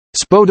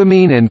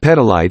spodumene and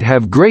petalite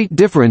have great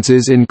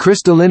differences in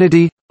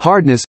crystallinity,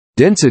 hardness,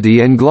 density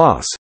and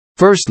gloss.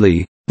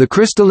 Firstly, the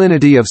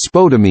crystallinity of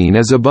spodumene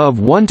is above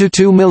 1 to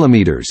 2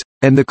 mm,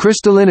 and the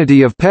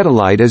crystallinity of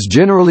petalite is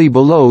generally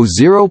below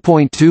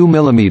 0.2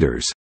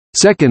 mm.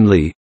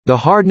 Secondly, the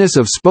hardness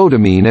of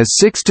spodumene is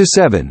 6 to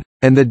 7,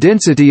 and the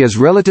density is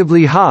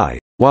relatively high,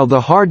 while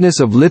the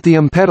hardness of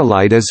lithium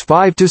petalite is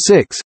 5 to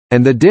 6,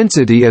 and the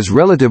density is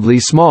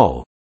relatively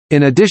small.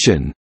 In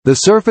addition, the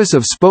surface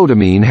of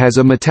spodumene has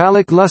a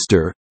metallic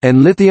luster,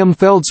 and lithium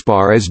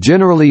feldspar is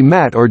generally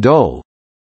matte or dull.